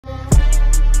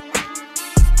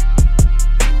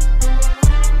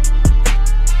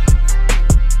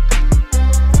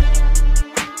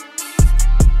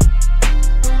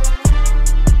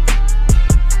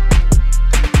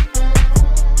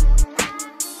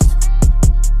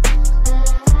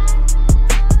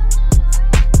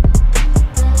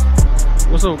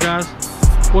What's up, guys?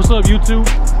 What's up, YouTube?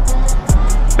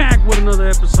 Back with another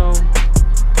episode.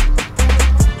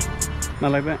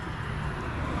 Not like that.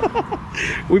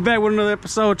 We back with another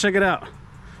episode. Check it out.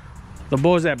 The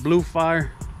boys at Blue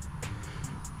Fire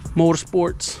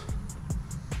Motorsports.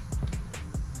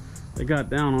 They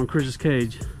got down on Chris's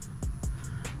cage.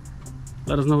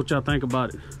 Let us know what y'all think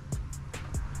about it.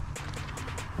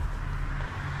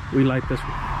 We like this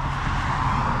one.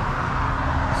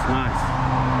 It's nice.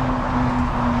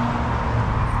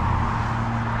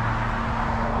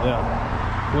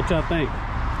 Yeah. What y'all think?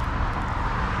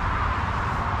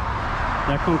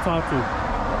 Y'all come talk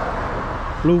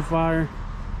to Blue Fire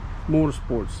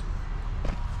Motorsports.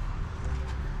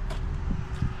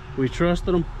 We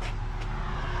trusted them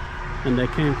and they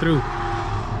came through.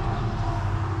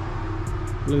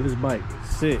 Look at this bike.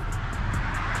 Sick.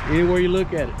 Anywhere you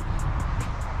look at it,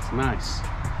 it's nice.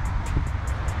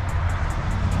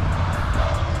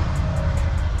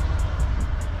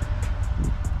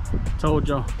 Told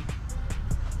y'all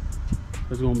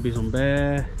there's gonna be some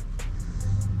bad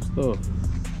stuff.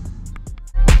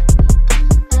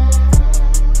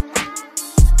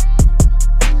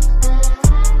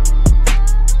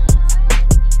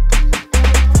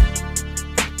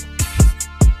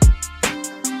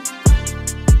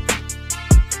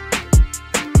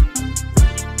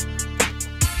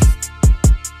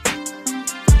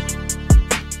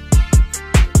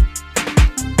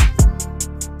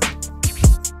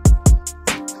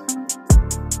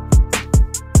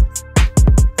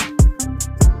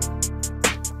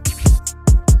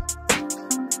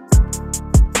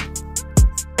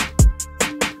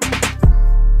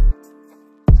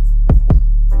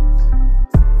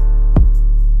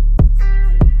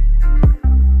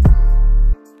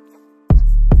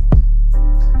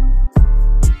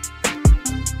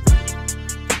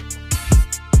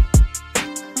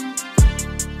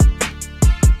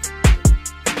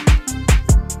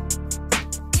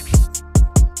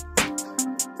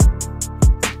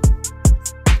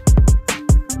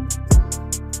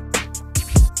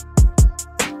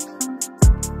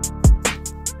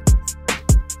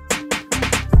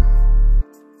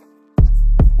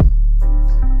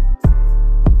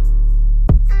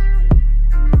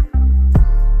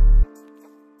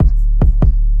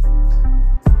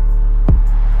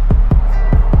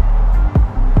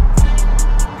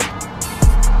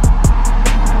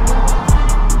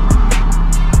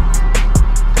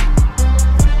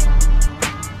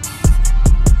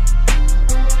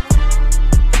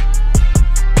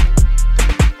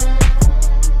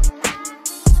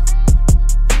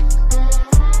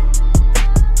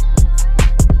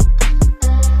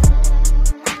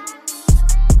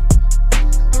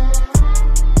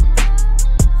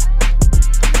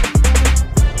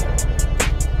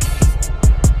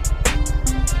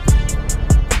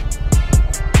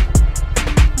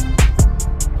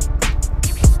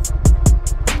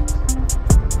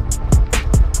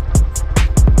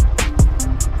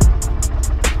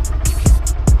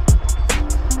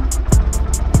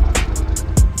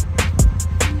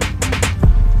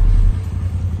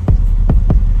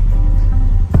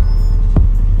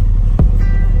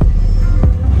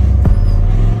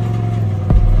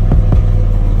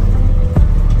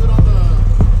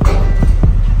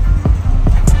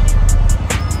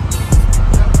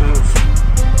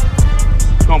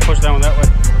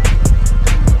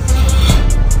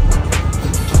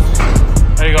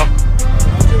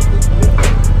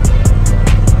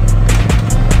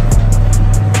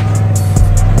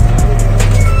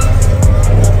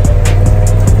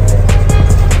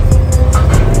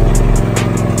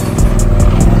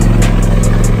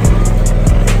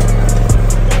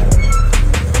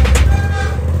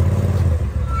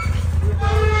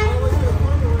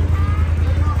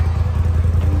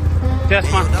 That's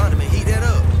fine. Heat that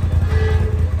up.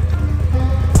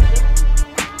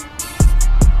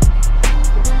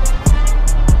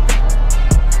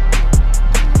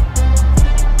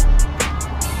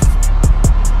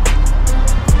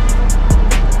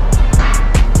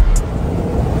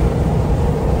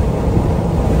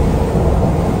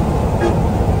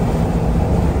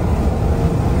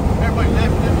 Everybody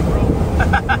laughing at me, bro.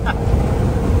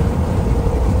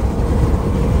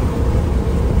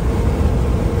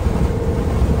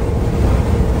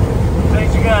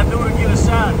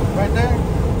 Right there?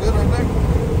 Good right there?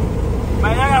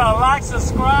 Man, y'all gotta like,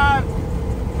 subscribe,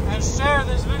 and share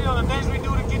this video. The things we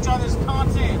do to get y'all this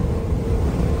content.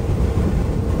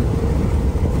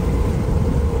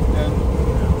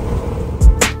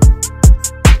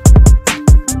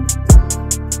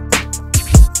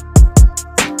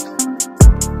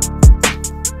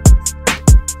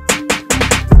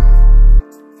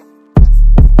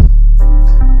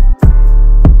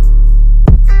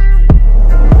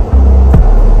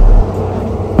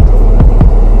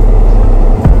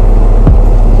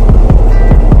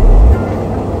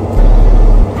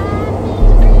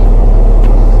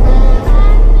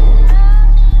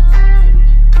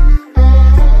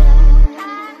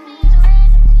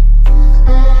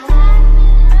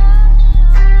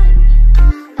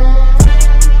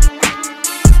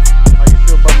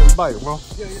 bike, bro?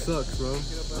 Sucks, bro.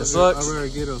 It sucks. I'd rather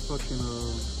get a fucking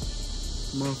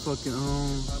motherfucking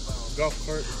Golf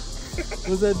cart.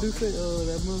 what's that dude say?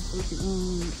 That motherfucking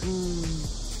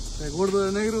like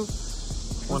Gordo de Negro.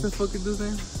 What's that fucking dude's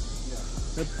name?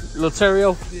 Little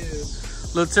Terrio. Yeah.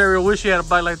 Little Terrio wish he had a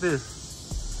bike like this.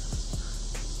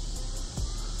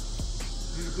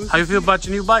 How you feel about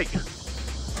your new bike?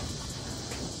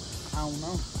 I don't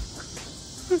know.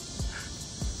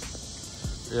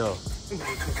 Yo.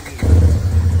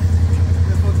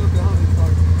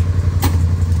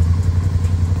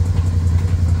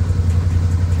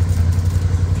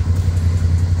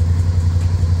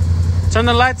 Turn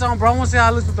the lights on, bro. I want to see how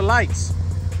it looks with the lights.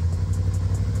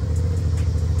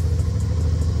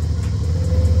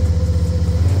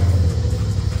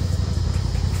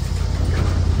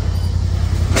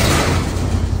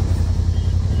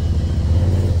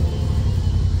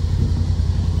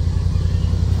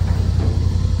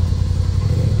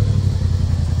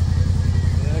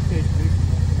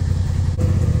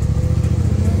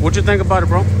 What you think about it,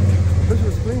 bro? This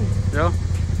was clean. Yeah.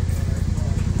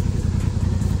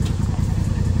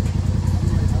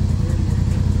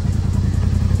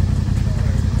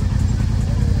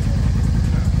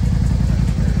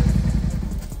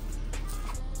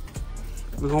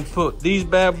 We're gonna put these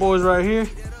bad boys right here.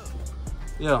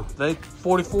 Yeah, they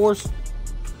 44s.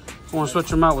 I wanna switch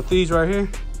them out with these right here.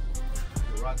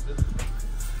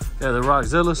 Yeah, the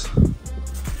Rockzillas.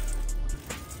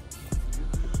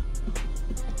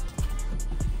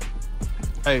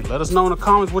 Hey, let us know in the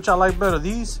comments which I like better,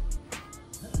 these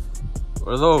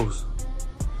or those.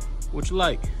 What you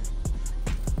like?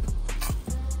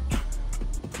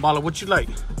 Mala, what you like?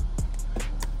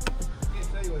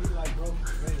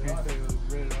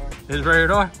 It's rated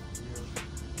R.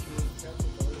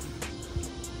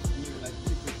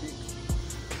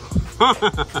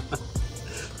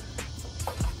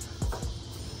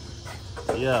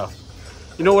 Yeah.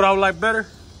 You know what I would like better?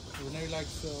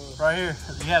 Right here.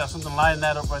 Yeah, there's something lighting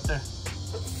that up right there.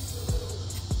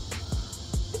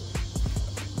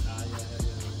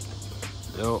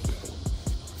 Yup.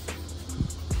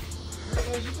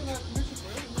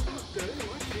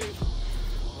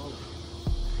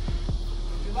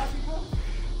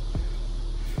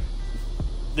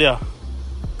 Yeah.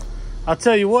 I'll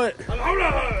tell you what.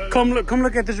 Come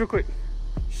look at this real quick.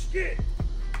 Shit.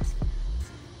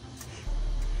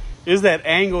 Is that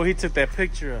angle he took that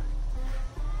picture of?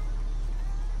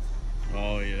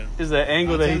 Oh yeah. Is that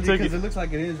angle that he took Because it? it looks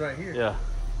like it is right here. Yeah.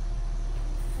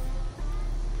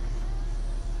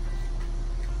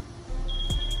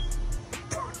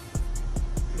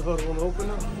 The hood won't open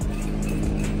up.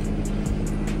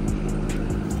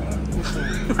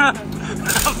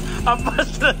 I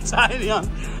busted a tiny on.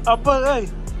 I put, hey,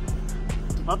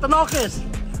 no te enojes.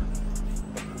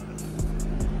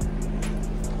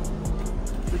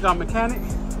 We got mechanic.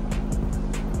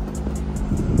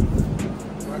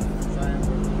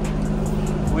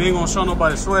 We ain't gonna show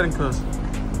nobody sweating cause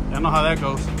y'all know how that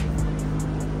goes.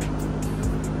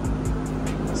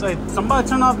 Say, somebody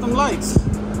turn off them lights.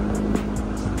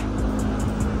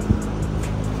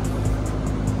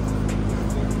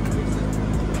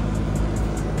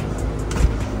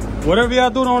 Whatever y'all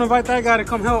do, don't invite that guy to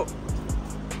come help.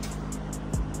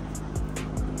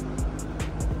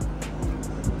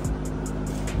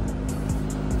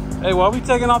 Hey, why are we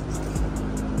taking off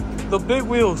the big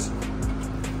wheels?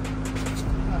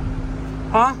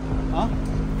 Huh? Huh?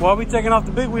 Why are we taking off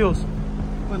the big wheels?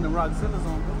 Putting the Rockzillas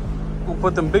on, bro. We'll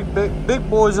put them big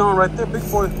boys on right there.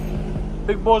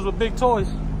 Big boys with big toys.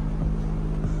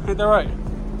 Ain't that right?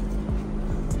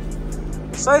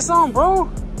 Say something, bro.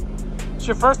 It's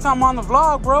your first time on the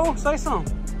vlog, bro. Say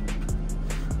something.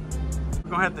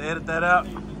 We're gonna have to edit that out.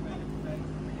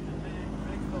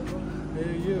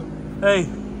 Hey, you. Hey.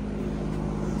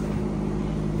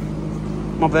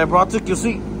 My bad, bro. I took your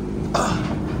seat.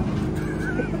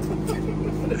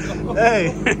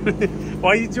 Hey.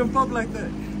 Why you jump up like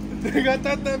that? I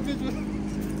thought that bitch was...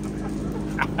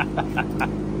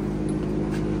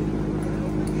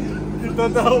 You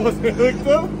thought that was hooked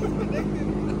up?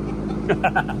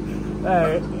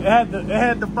 Hey, it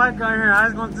had the bike right here. I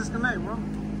was gonna disconnect, bro.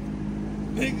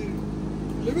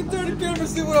 Nigga, let me turn the camera and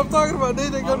see what I'm talking about. They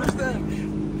can understand.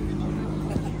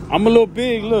 I'm a little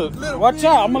big, look. Little Watch big.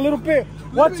 out, I'm a little big.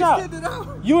 Watch me out. send it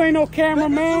out. You ain't no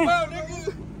cameraman.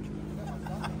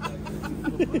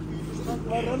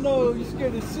 I don't know. You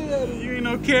scared the shit out of me. You ain't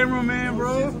no cameraman,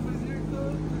 bro.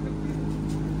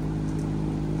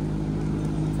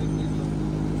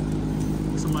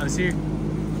 Somebody's here.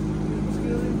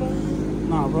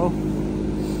 Nah, bro.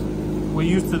 We're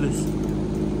used to this.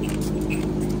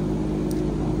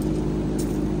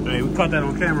 Hey, we caught that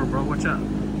on camera, bro. Watch out.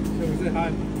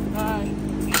 Hi. Hi.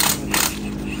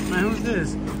 Man, who's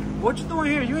this? What you doing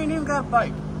here? You ain't even got a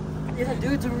bike. Yeah, that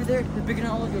dude's over there. They're picking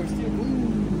out all of yours too.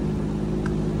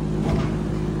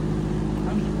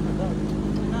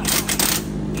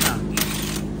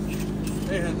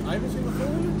 Hey, has Ivan seen the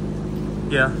phone?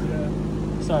 Yeah.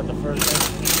 Saw it the first day.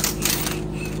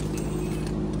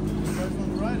 First one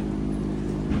to ride it.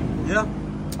 Yeah.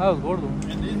 I was gordo.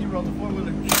 And then he rode the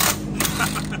 4-wheeler.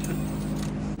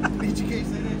 Bitch, you can't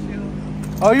say that shit.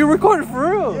 Oh, you recorded for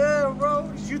real? Yeah,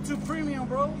 bro. It's YouTube Premium,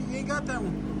 bro. You ain't got that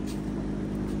one.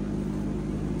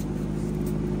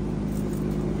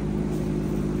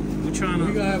 We trying We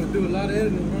to gonna have to do a lot of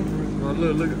editing. oh,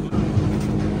 look.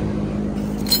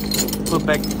 Put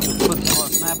the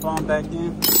snap on back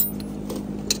in.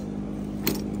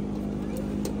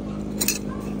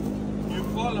 You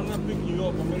fall, I'm not picking you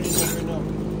up. I'm letting you go right now.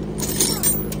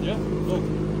 Yeah? Go.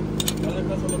 Dale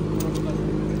caso a lo que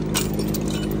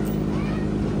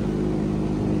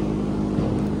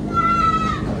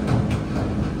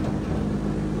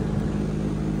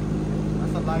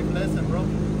That's a life lesson, bro.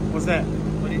 What's that?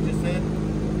 What he just said.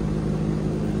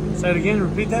 Say it again.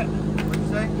 Repeat that. What'd you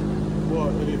say? Well,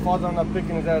 if he falls, I'm not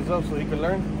picking his ass up so he can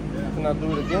learn to not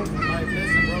do it again. Life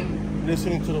lesson, bro.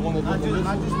 Listening to the one that Not doesn't just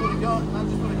listen. with a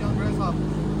young grasshopper.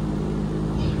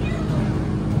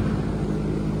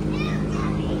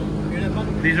 Hear that,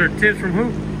 Papa? These are tips from who?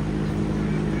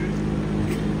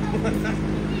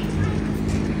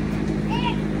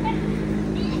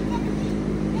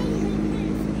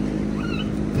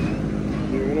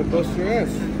 You're gonna bust your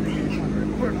ass.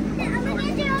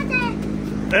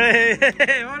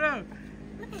 Hey, what up?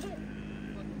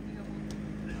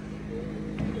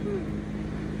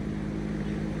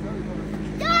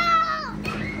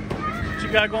 What you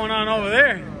got going on over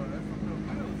there?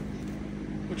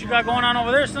 What you got going on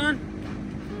over there, son?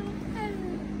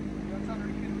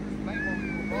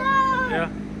 Yeah.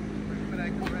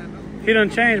 He done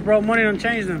changed, bro. Money done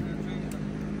changed him.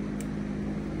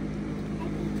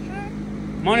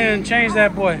 Money done changed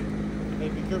that boy. Hey,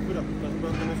 be careful up. That's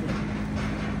broken this one.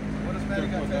 What does Manny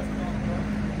got tested on, bro?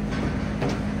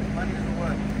 Money is the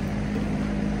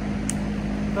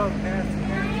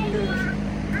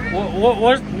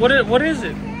What is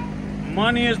it?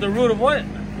 Money is the root of what?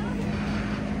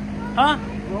 Huh?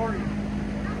 glory.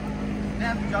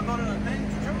 Damn, did y'all go to the thing?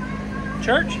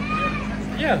 Church?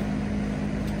 Yeah.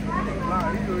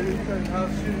 Nah, he's already starting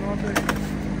house shooting all day.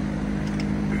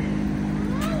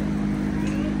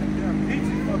 Damn,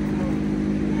 Peachy fucking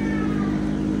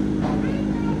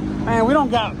Man, we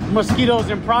don't got mosquitoes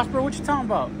in Prosper. What you talking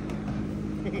about?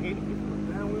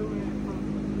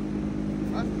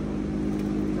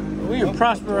 We in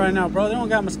Prosper right now, bro. They don't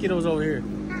got mosquitoes over here.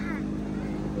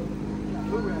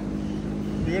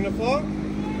 You're gonna fall?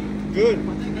 Good.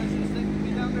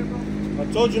 I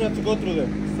told you not to go through there.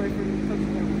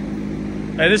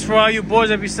 Hey, this is for all you boys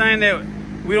that be saying that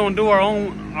we don't do our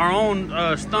own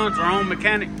stunts, our own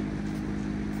mechanic.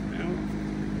 You know,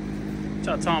 what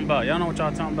y'all talking about? Y'all know what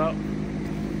y'all talking about?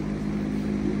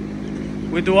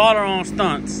 We do all our own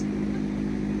stunts.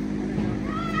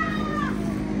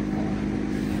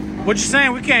 What you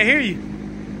saying? We can't hear you.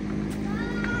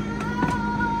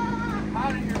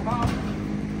 Hot in your mouth.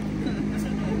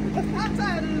 I'm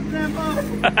tired of this grandpa.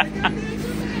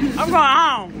 I'm going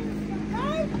home.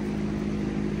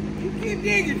 You keep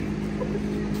digging.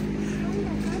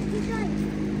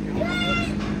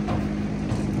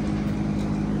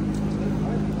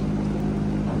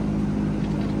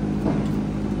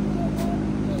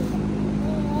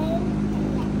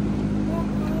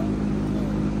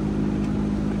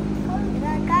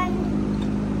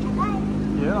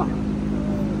 Yeah.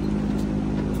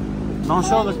 Don't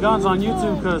show the guns on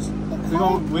YouTube because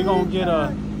we gonna get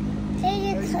a.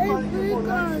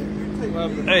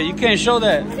 Hey, you can't show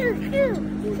that.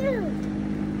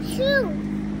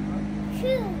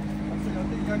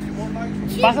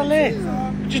 Pásale.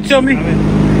 What'd you tell me?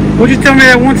 What'd you tell me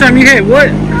that one time you hit? What?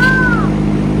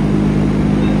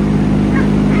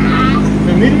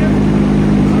 The media?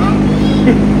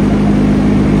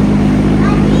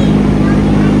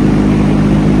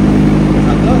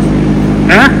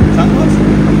 Huh?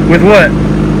 With what?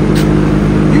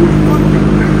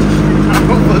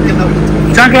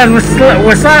 Chanclas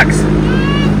with socks?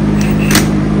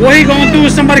 What he gonna do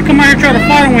if somebody come out here and try to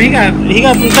fight him when he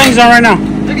got some things on right now?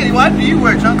 Look at you. Why do you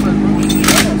wear chanclas, bro? Put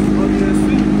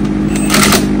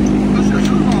your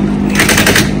shoes on.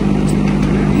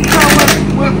 You trying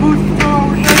to wear boots to throw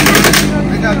over there?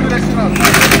 They gotta do that shit on.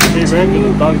 Hey, man, get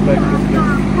the dogs back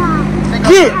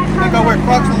here. Think I wear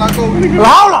Crocs when I go. ¡La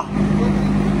habla!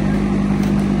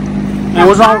 And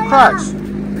what's wrong with Crocs?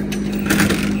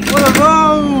 What are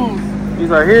those? These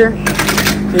right here.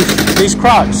 These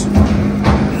Crocs.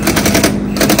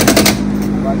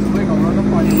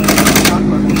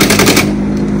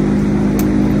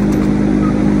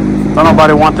 Don't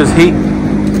nobody want this heat.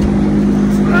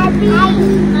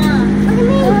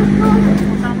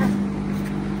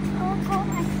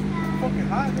 Fucking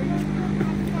hot, nigga.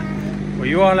 Well,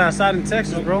 you all outside in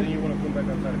Texas, bro. Then you want to come back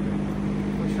outside again.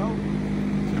 For sure.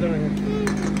 Sit down right here.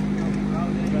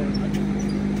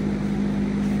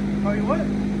 Oh, you what?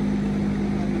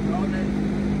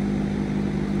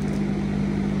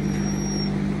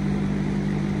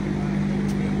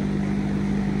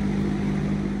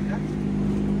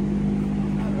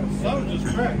 Something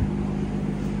just cracked.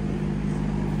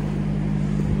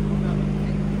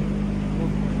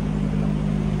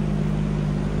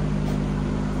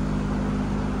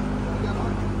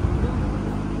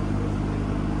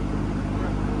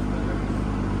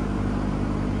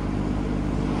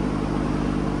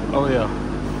 Oh yeah.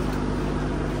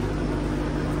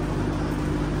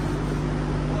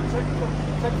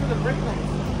 Check for the brake lights.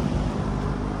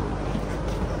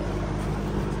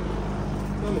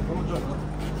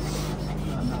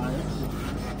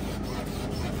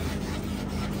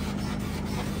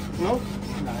 No?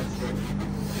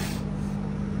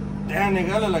 Damn,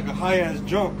 nigga, I look like a high ass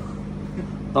jump.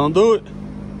 Don't do it.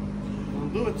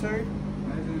 Don't do it, Terry.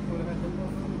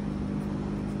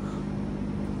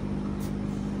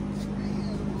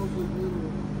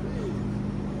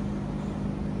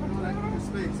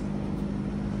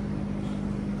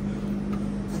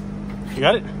 You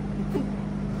got it?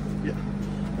 Yeah.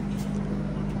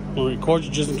 We'll record you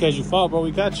just in case you fall, bro.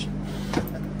 We got you.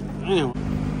 Damn.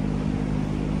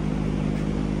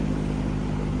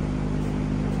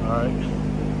 Alright.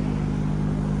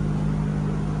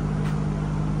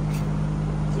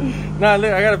 Nah,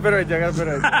 look, I got a better idea.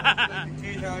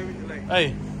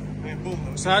 Hey,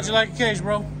 so how'd you like a cage,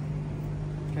 bro?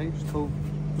 Cage is cool.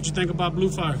 What you think about Blue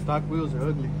Fire? Stock wheels are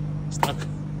ugly. Stuck.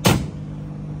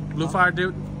 Blue Fire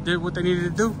did what they needed to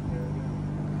do.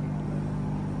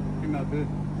 Came out good.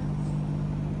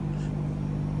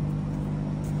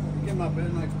 Came out better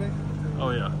than I expected.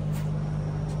 Oh yeah.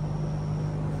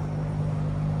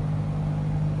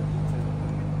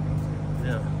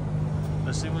 Yeah.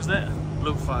 Let's see what's that.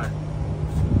 Blue Fire.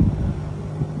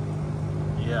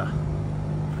 Yeah.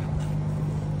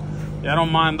 Yeah, I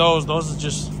don't mind those. Those are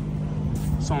just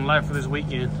it's on life for this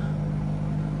weekend.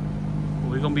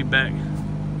 We're gonna be back.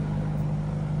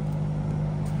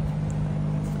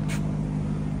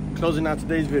 Closing out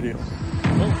today's video.